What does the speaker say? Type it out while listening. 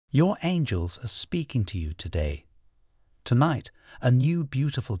Your angels are speaking to you today. Tonight, a new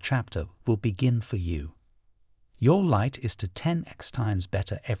beautiful chapter will begin for you. Your light is to 10x times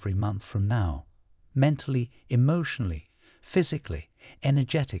better every month from now, mentally, emotionally, physically,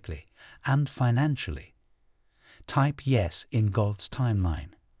 energetically, and financially. Type yes in God's timeline.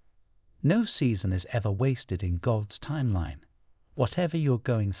 No season is ever wasted in God's timeline. Whatever you're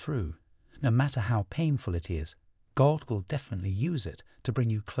going through, no matter how painful it is, God will definitely use it to bring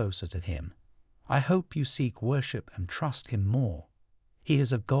you closer to Him. I hope you seek worship and trust Him more. He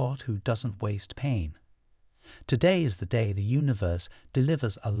is a God who doesn't waste pain. Today is the day the universe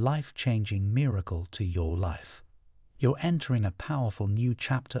delivers a life-changing miracle to your life. You're entering a powerful new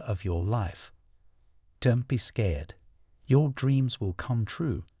chapter of your life. Don't be scared. Your dreams will come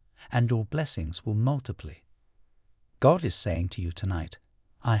true, and your blessings will multiply. God is saying to you tonight,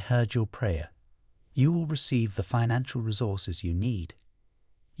 I heard your prayer. You will receive the financial resources you need.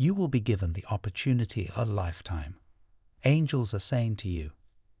 You will be given the opportunity of a lifetime. Angels are saying to you,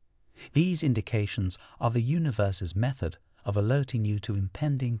 these indications are the universe's method of alerting you to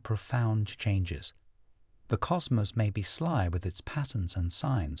impending profound changes. The cosmos may be sly with its patterns and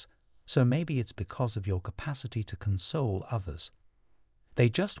signs, so maybe it's because of your capacity to console others. They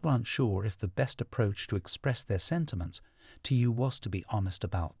just weren't sure if the best approach to express their sentiments to you was to be honest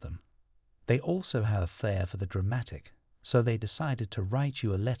about them. They also have a flair for the dramatic, so they decided to write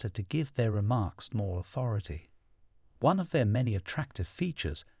you a letter to give their remarks more authority. One of their many attractive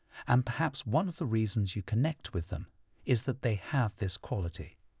features, and perhaps one of the reasons you connect with them, is that they have this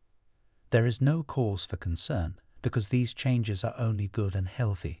quality. There is no cause for concern because these changes are only good and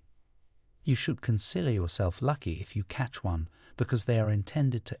healthy. You should consider yourself lucky if you catch one because they are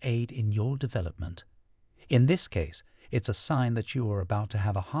intended to aid in your development. In this case, it's a sign that you are about to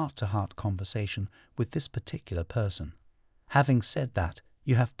have a heart-to-heart conversation with this particular person. Having said that,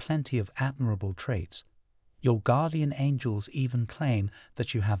 you have plenty of admirable traits. Your guardian angels even claim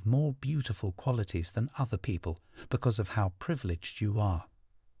that you have more beautiful qualities than other people because of how privileged you are.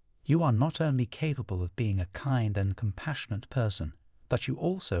 You are not only capable of being a kind and compassionate person, but you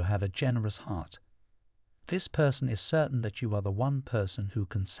also have a generous heart. This person is certain that you are the one person who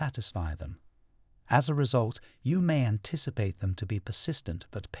can satisfy them. As a result, you may anticipate them to be persistent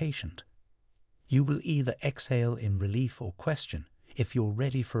but patient. You will either exhale in relief or question if you're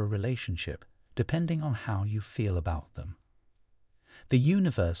ready for a relationship, depending on how you feel about them. The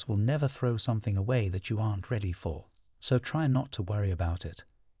universe will never throw something away that you aren't ready for, so try not to worry about it.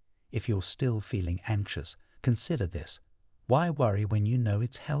 If you're still feeling anxious, consider this. Why worry when you know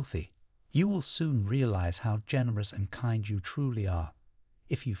it's healthy? You will soon realize how generous and kind you truly are.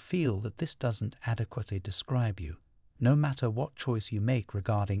 If you feel that this doesn't adequately describe you, no matter what choice you make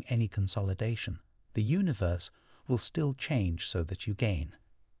regarding any consolidation, the universe will still change so that you gain.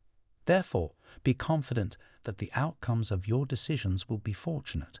 Therefore, be confident that the outcomes of your decisions will be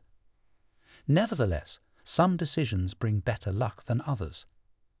fortunate. Nevertheless, some decisions bring better luck than others.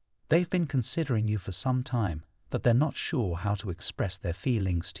 They've been considering you for some time, but they're not sure how to express their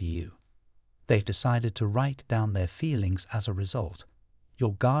feelings to you. They've decided to write down their feelings as a result.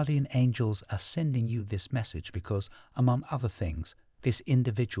 Your guardian angels are sending you this message because, among other things, this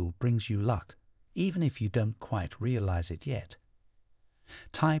individual brings you luck, even if you don't quite realize it yet.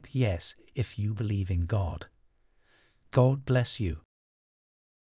 Type yes if you believe in God. God bless you.